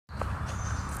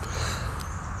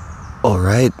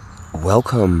Alright,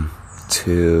 welcome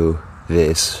to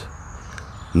this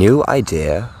new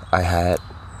idea I had.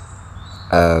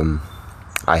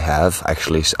 I have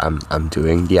actually. I'm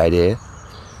doing the idea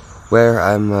where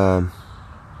I'm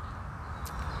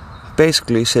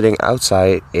basically sitting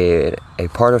outside in a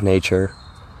part of nature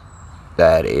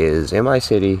that is in my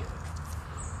city,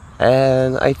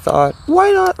 and I thought, why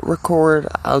not record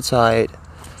outside?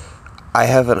 I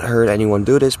haven't heard anyone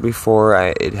do this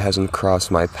before. It hasn't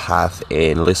crossed my path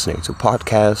in listening to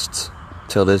podcasts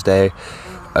till this day.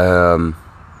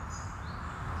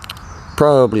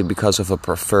 Probably because of a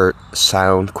preferred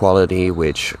sound quality,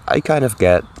 which I kind of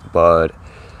get, but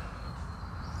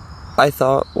I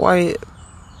thought, why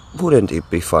wouldn't it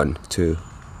be fun to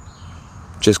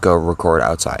just go record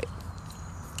outside?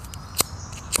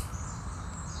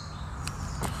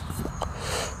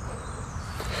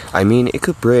 I mean, it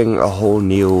could bring a whole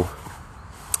new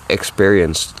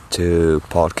experience to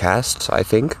podcasts, I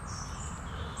think.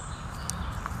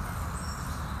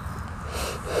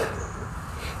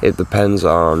 It depends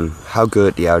on how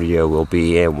good the audio will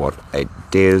be and what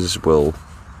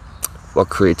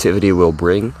creativity will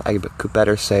bring, I could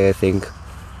better say, I think.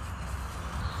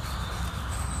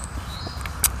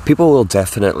 People will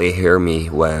definitely hear me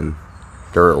when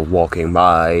they're walking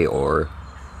by or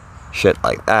shit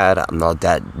like that. I'm not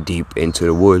that deep into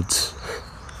the woods.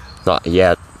 Not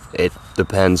yet. It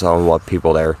depends on what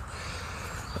people there.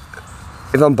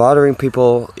 If I'm bothering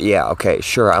people, yeah, okay,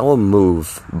 sure, I will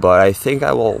move. But I think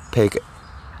I will pick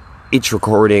each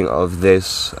recording of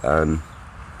this a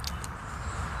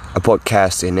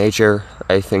podcast in nature.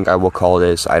 I think I will call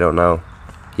this, I don't know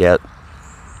yet.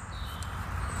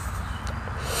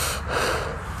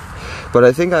 But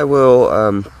I think I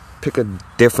will pick a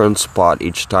different spot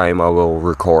each time I will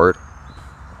record.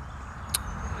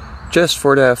 Just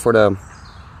for the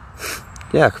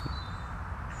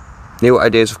new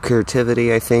ideas of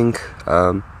creativity, I think.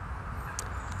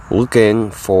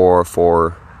 Looking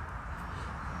for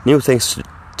new things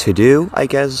to do, I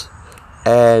guess,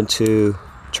 and to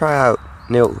try out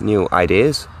new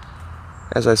ideas.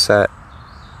 As I said,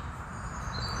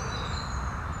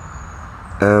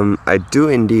 I do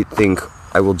indeed think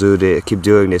I will keep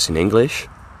doing this in English.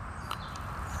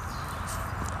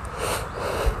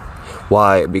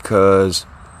 Why? Because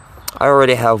I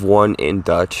already have one in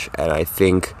Dutch, and I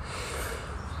think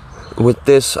with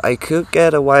this I could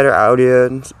get a wider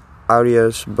audience,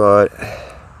 but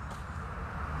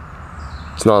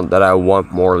it's not that I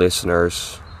want more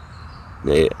listeners.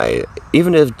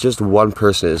 Even if just one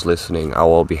person is listening, I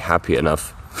will be happy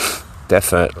enough.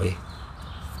 Definitely.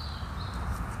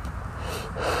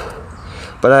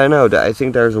 But I know that I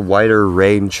think there's a wider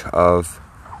range of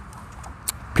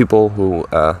people who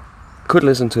could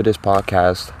listen to this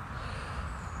podcast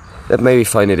that maybe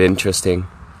find it interesting.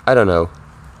 I don't know.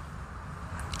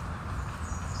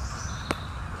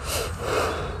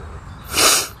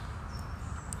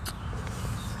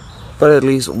 But at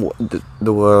least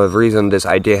the reason this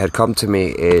idea had come to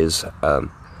me is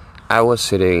I was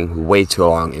sitting way too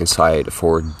long inside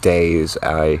for days.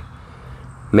 I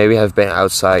maybe have been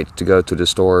outside to go to the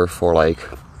store for like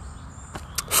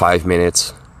 5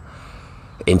 minutes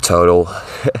in total.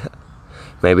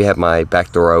 Maybe had my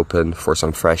back door open for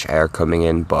some fresh air coming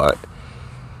in, but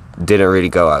didn't really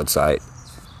go outside.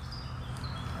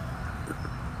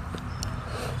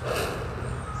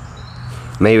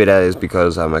 Maybe that is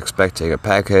because I'm expecting a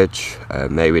package.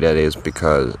 Maybe that is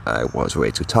because I was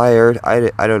way too tired.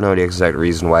 I don't know the exact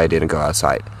reason why I didn't go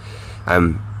outside.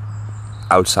 I'm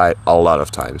outside a lot of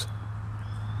times.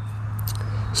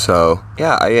 So,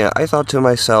 I thought to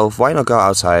myself, why not go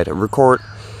outside and record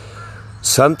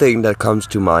something that comes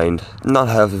to mind, not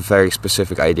have a very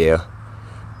specific idea.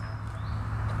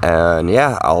 And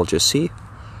I'll just see.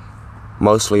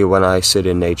 Mostly when I sit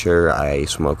in nature, I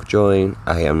smoke a joint.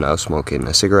 I am now smoking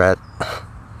a cigarette.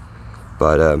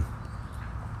 But,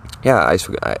 I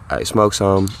smoke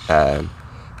some, and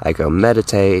I go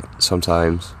meditate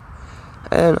sometimes.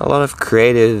 And a lot of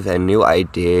creative and new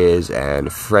ideas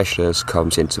and freshness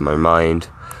comes into my mind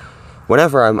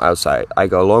whenever I'm outside. I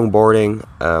go longboarding.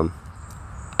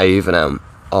 I even am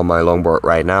on my longboard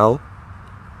right now.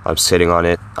 I'm sitting on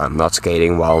it. I'm not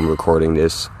skating while I'm recording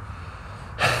this.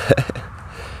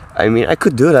 I mean, I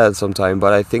could do that sometime,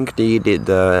 but I think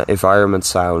the environment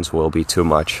sounds will be too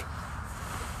much.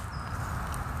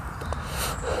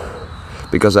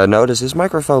 Because I noticed this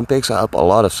microphone picks up a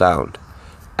lot of sound.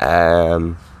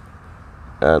 And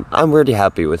I'm really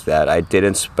happy with that. I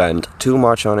didn't spend too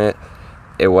much on it.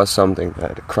 It was something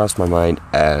that crossed my mind,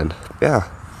 and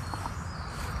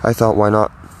I thought, why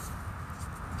not?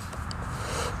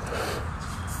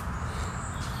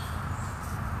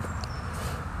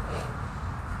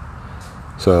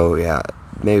 So yeah,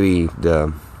 maybe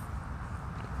the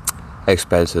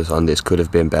expenses on this could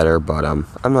have been better, but I'm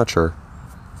not sure.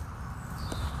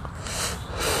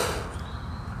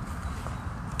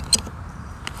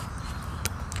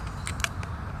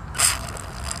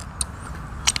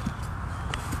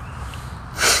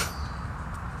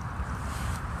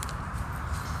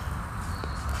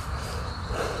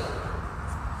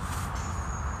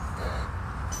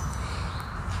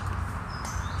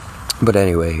 But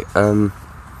anyway,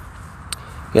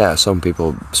 yeah, some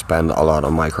people spend a lot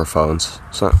on microphones.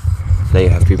 So then you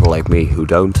have people like me who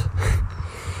don't.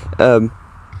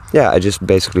 Yeah, I just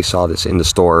basically saw this in the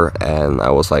store and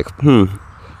I was like, I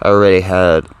already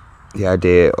had the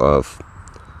idea of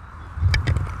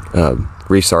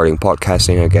restarting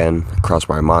podcasting again crossed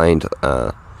my mind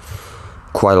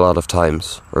quite a lot of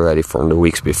times already from the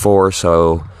weeks before.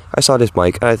 So I saw this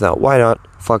mic and I thought, why not?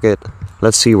 Fuck it.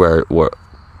 Let's see what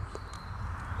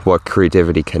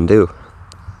creativity can do.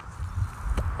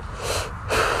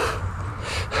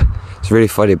 It's really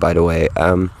funny, by the way.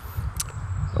 A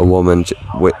woman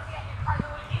with...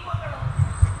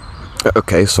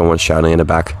 Okay, someone's shouting in the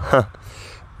back.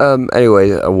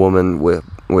 Anyway, a woman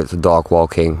with a dog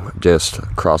walking just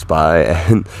crossed by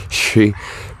and she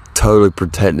totally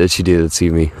pretended she didn't see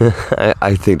me.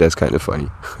 I think that's kind of funny.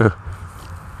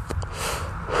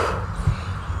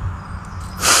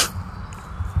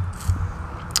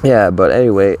 Yeah, but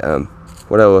anyway,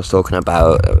 what I was talking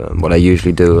about, what I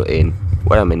usually do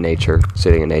when I'm in nature,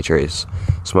 sitting in nature, is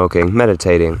smoking,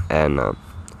 meditating, and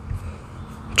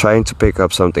trying to pick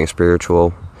up something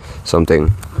spiritual,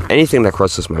 anything that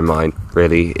crosses my mind.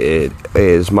 Really, it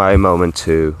is my moment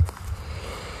to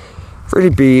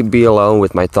really be alone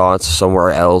with my thoughts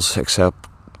somewhere else except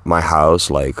my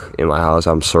house. Like in my house,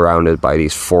 I'm surrounded by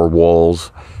these four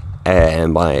walls,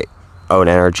 and my own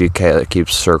energy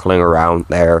keeps circling around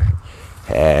there,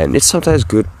 and it's sometimes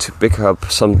good to pick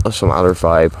up some other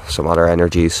vibe, some other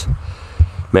energies,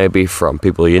 maybe from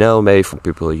people you know, maybe from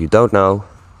people you don't know.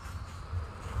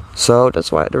 So that's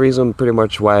the reason pretty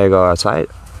much why I go outside,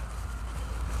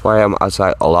 why I'm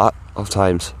outside a lot of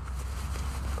times.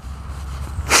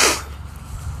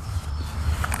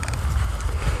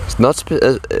 It's not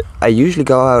I usually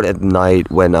go out at night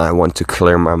when I want to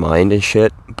clear my mind and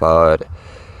shit, but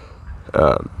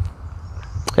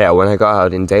yeah, when I go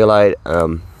out in daylight,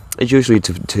 it's usually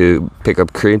to pick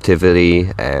up creativity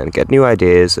and get new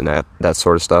ideas and that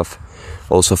sort of stuff.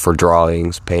 Also for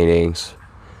drawings, paintings,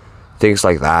 things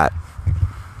like that.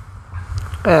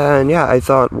 And yeah, I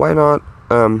thought, why not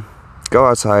go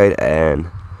outside and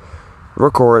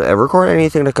record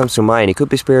anything that comes to mind. It could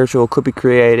be spiritual, could be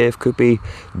creative, could be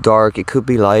dark, it could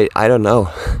be light. I don't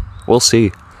know. We'll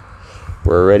see.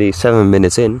 We're already 7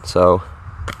 minutes in, so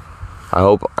I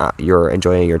hope you're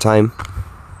enjoying your time.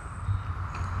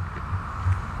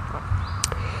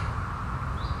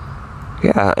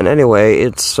 Yeah, and anyway,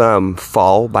 it's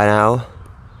fall by now.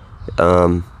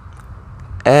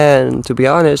 And to be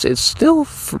honest, it's still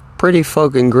pretty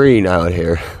fucking green out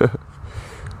here.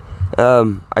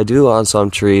 I do on some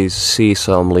trees see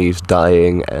some leaves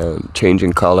dying and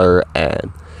changing color,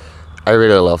 and I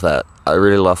really love that. I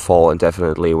really love fall, and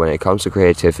definitely when it comes to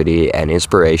creativity and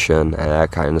inspiration and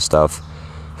that kind of stuff.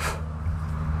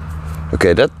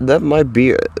 Okay, that might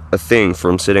be a thing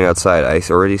from sitting outside. I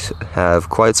already have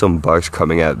quite some bugs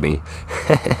coming at me.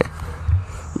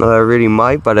 Not I really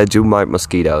might, but I do mind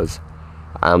mosquitoes.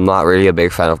 I'm not really a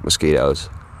big fan of mosquitoes,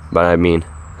 but I mean,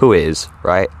 who is,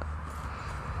 right?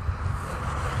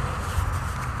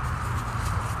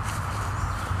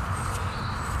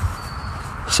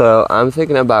 So I'm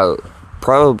thinking about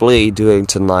probably doing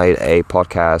tonight a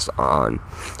podcast on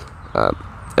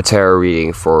a tarot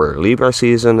reading for Libra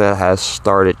season that has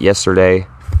started yesterday,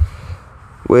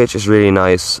 which is really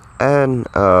nice. And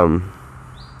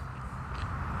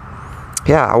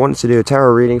yeah, I wanted to do a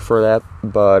tarot reading for that,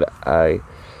 but I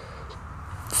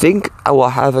think I will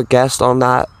have a guest on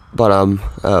that, but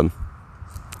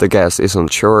the guest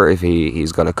isn't sure if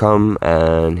he's gonna come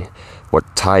and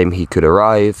what time he could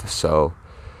arrive, so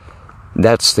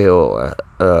that's still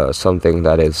something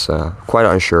that is quite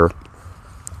unsure.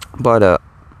 But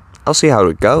I'll see how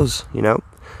it goes, you know.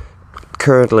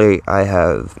 Currently, I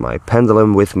have my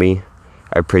pendulum with me.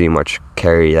 I pretty much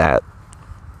carry that.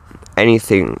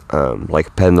 Anything like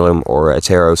a pendulum or a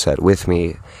tarot set with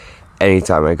me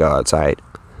anytime I go outside.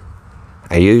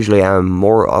 I usually am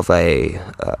more of I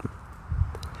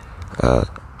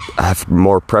have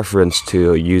more preference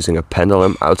to using a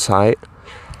pendulum outside.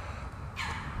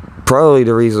 Probably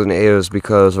the reason is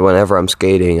because whenever I'm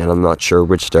skating and I'm not sure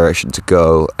which direction to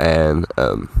go, and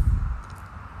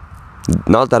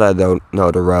Not that I don't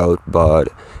know the road, but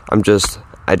I just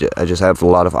have a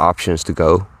lot of options to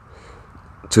go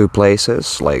to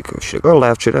places. Like, should I go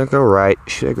left? Should I go right?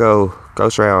 Should I go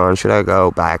straight on? Should I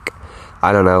go back?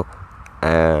 I don't know.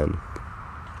 And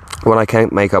when I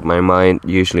can't make up my mind,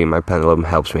 usually my pendulum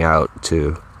helps me out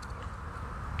to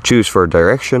choose for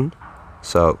direction.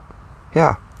 So,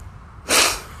 yeah.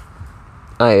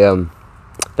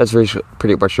 That's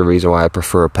pretty much the reason why I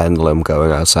prefer a pendulum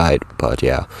going outside. But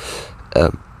yeah,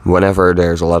 whenever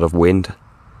there's a lot of wind,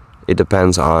 it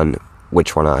depends on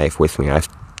which one I have with me. I have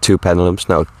 2 pendulums,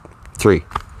 no, 3.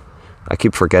 I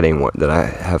keep forgetting that I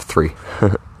have 3.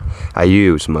 I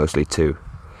use mostly 2,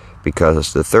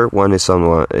 because the third one is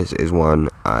one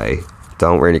I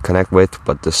don't really connect with,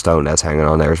 but the stone that's hanging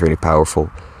on there is really powerful.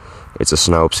 It's a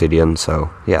snow obsidian, so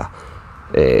yeah,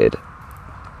 it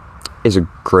is a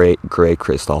great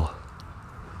crystal.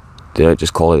 Did I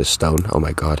just call it a stone? Oh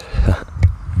my god.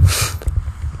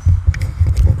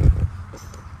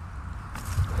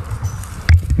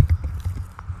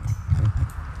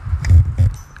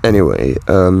 Anyway,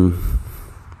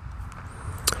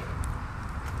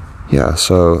 yeah,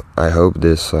 so I hope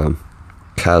this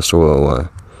cast will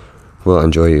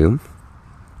enjoy you,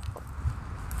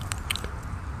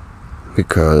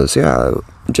 because yeah,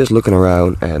 just looking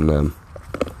around and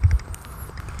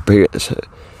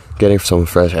getting some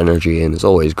fresh energy in is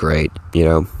always great, you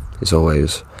know. It's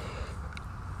always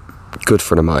good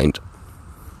for the mind.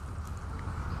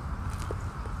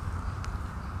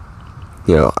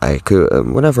 You know, I could,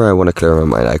 whenever I want to clear my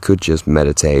mind, I could just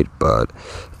meditate, but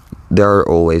there are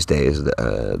always days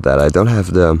that I don't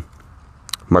have the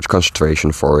much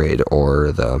concentration for it,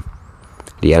 or the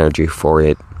energy for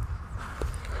it.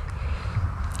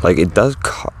 Like, it does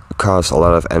cost a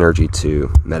lot of energy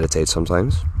to meditate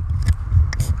sometimes.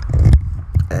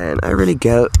 And I really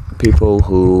get people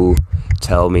who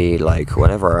tell me, like,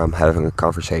 whenever I'm having a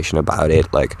conversation about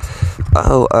it, like,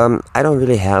 oh, I don't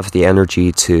really have the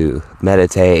energy to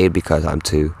meditate because I'm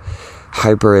too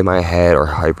hyper in my head or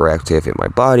hyperactive in my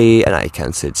body, and I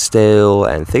can't sit still,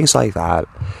 and things like that.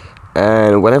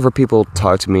 And whenever people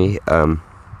talk to me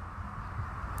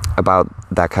about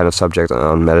that kind of subject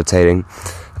on meditating,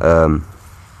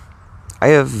 I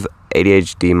have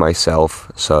ADHD myself,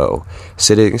 so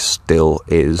sitting still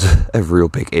is a real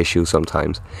big issue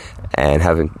sometimes, and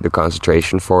having the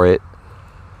concentration for it.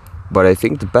 But I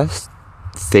think the best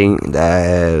thing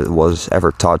that was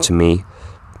ever taught to me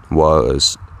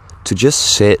was to just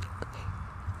sit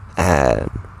and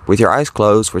with your eyes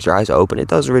closed, with your eyes open. It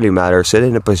doesn't really matter. Sit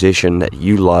in a position that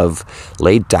you love,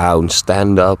 lay down,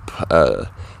 stand up,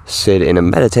 sit in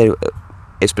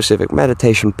a specific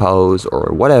meditation pose,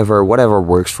 or whatever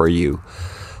works for you,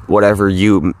 whatever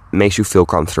makes you feel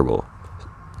comfortable.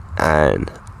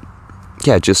 And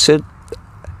yeah, just sit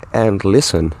and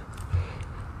listen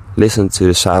to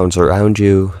the sounds around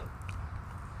you,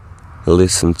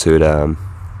 listen to the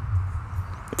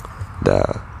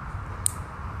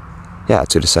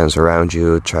sounds around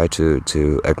you. Try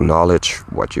to acknowledge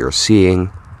what you're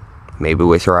seeing, maybe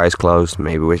with your eyes closed,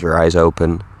 maybe with your eyes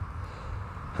open.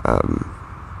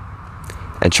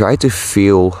 And try to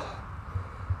feel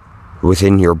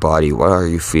within your body. What are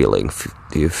you feeling?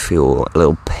 Do you feel a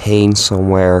little pain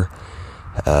somewhere?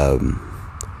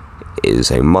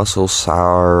 Is a muscle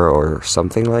sore or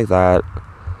something like that?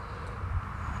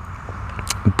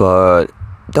 But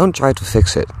don't try to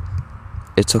fix it.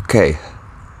 It's okay.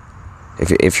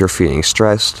 If you're feeling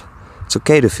stressed, it's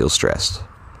okay to feel stressed.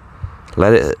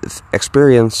 Let it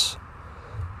experience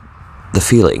the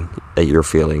feeling that you're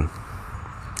feeling.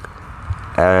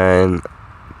 And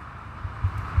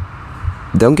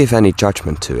don't give any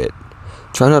judgment to it.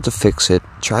 Try not to fix it.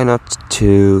 Try not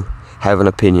to have an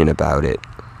opinion about it.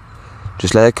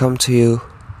 Just let it come to you.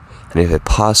 And if it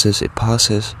passes, it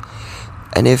passes.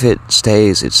 And if it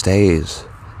stays, it stays.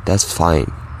 That's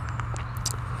fine.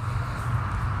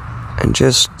 And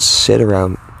just sit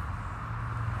around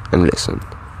and listen.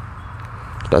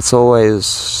 That's always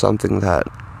something that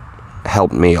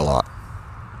helped me a lot.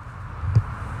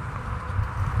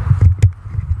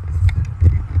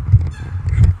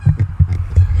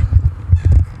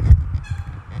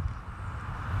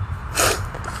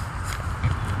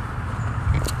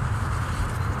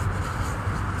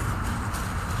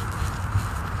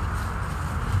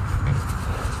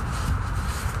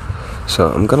 So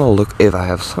I'm gonna look if I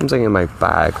have something in my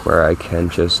bag where I can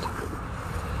just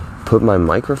put my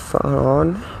microphone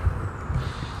on.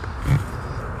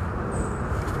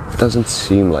 Doesn't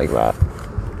seem like that.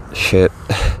 Shit.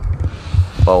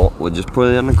 Well, we'll just put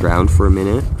it on the ground for a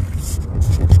minute.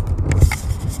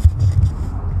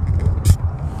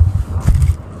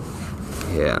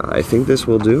 Yeah. I think this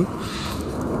will do.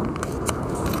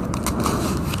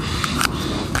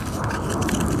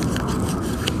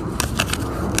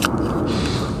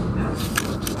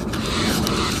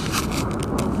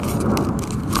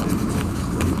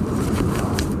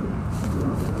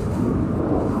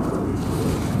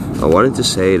 I wanted to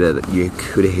say that you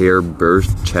could hear birds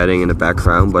chatting in the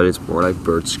background, but it's more like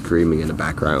birds screaming in the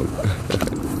background.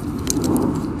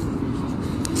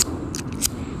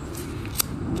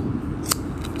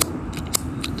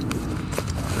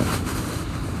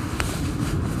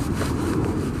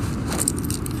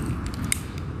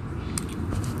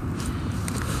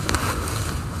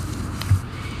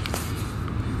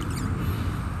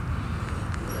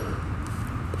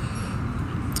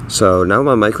 So now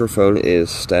my microphone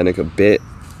is standing a bit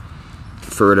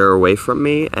further away from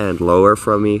me and lower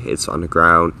from me. It's on the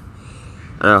ground.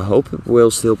 And I hope it will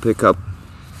still pick up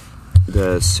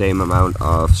the same amount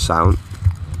of sound.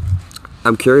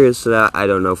 I'm curious to that. I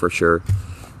don't know for sure.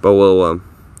 But we'll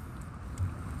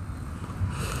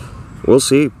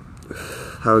see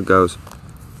how it goes.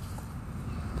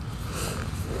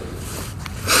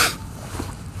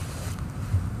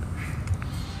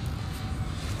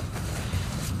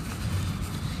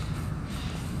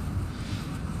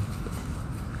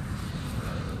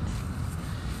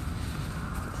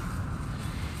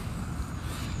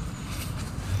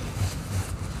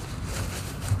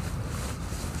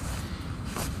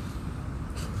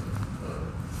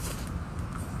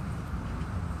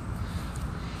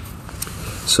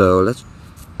 So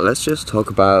let's just talk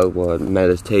about what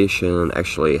meditation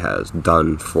actually has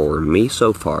done for me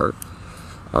so far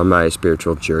on my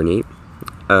spiritual journey.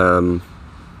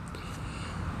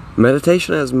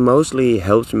 Meditation has mostly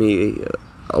helped me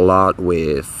a lot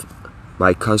with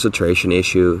my concentration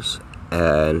issues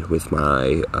and with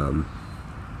my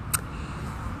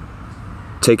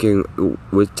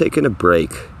taking a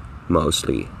break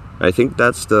mostly. I think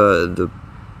that's the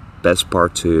best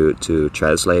part to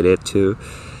translate it to,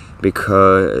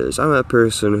 because I'm a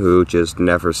person who just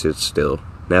never sits still.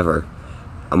 Never.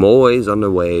 I'm always on the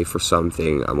way for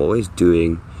something. I'm always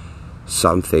doing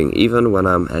something, even when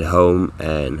I'm at home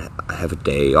and I have a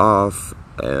day off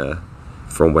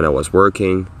from when I was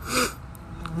working.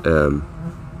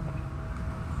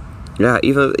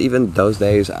 Even those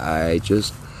days I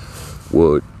just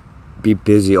would be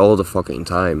busy all the fucking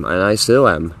time, and I still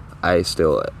am.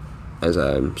 As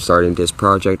I'm starting this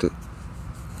project,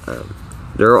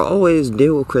 there are always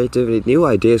new creativity, new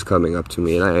ideas coming up to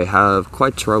me, and I have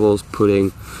quite troubles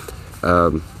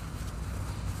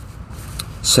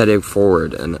setting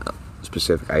forward a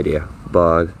specific idea.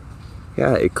 But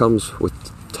yeah, it comes with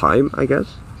time, I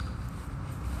guess,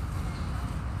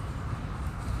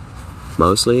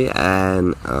 mostly.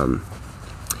 And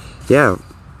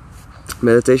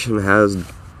meditation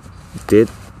did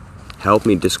help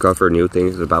me discover new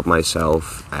things about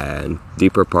myself and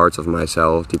deeper parts of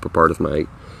myself, deeper part of my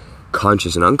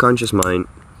conscious and unconscious mind.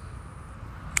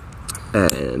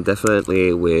 And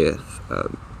definitely with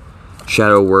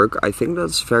shadow work, I think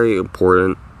that's very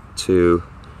important to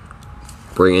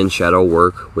bring in shadow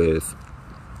work with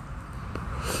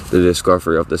the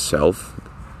discovery of the self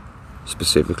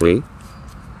specifically.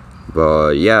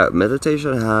 But yeah,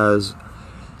 meditation has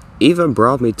even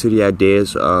brought me to the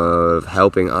ideas of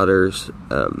helping others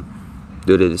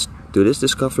do this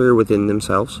discovery within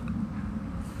themselves.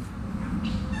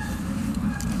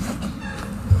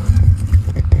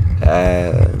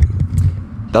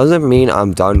 Doesn't mean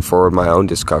I'm done for my own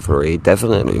discovery.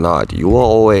 Definitely not.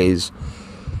 You're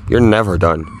never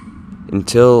done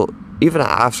until, even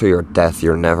after your death,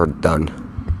 you're never done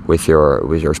with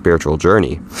your spiritual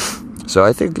journey. So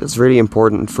I think it's really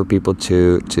important for people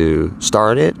to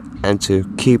start it and to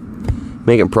keep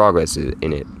making progress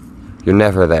in it. You're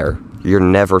never there. You're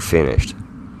never finished.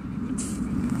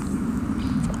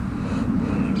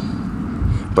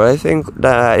 But I think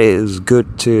that is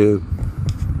good to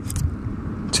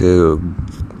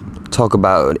talk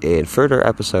about in further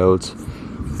episodes,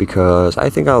 because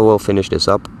I think I will finish this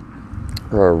up.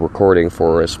 We're recording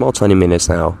for a small 20 minutes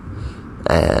now,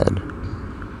 and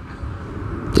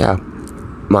yeah,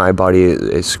 my body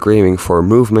is screaming for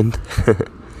movement.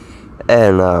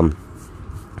 And I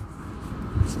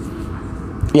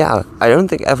don't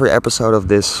think every episode of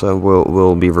this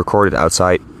will be recorded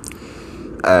outside,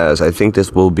 as I think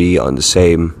this will be on the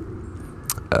same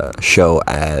show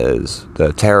as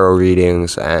the tarot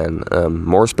readings and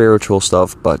more spiritual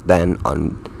stuff, but then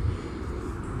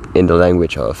in the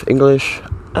language of English.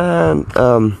 And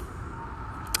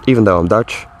even though I'm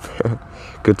Dutch,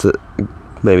 good to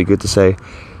say,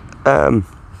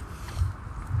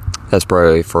 that's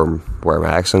probably from where my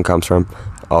accent comes from,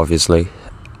 obviously.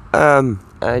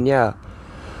 And yeah,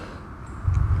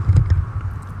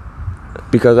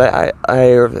 because I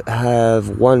have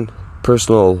one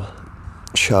personal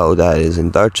show that is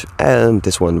in Dutch, and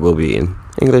this one will be in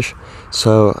English.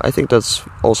 So I think that's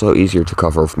also easier to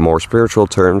cover more spiritual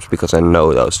terms, because I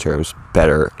know those terms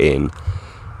better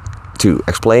to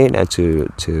explain and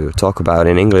to talk about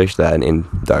in English than in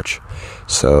Dutch.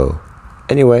 So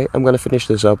anyway, I'm gonna finish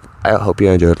this up. I hope you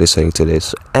enjoyed listening to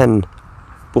this, and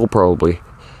will probably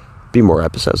be more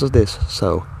episodes of this.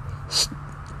 So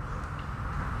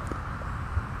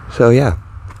yeah,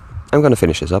 I'm gonna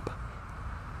finish this up.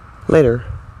 Later.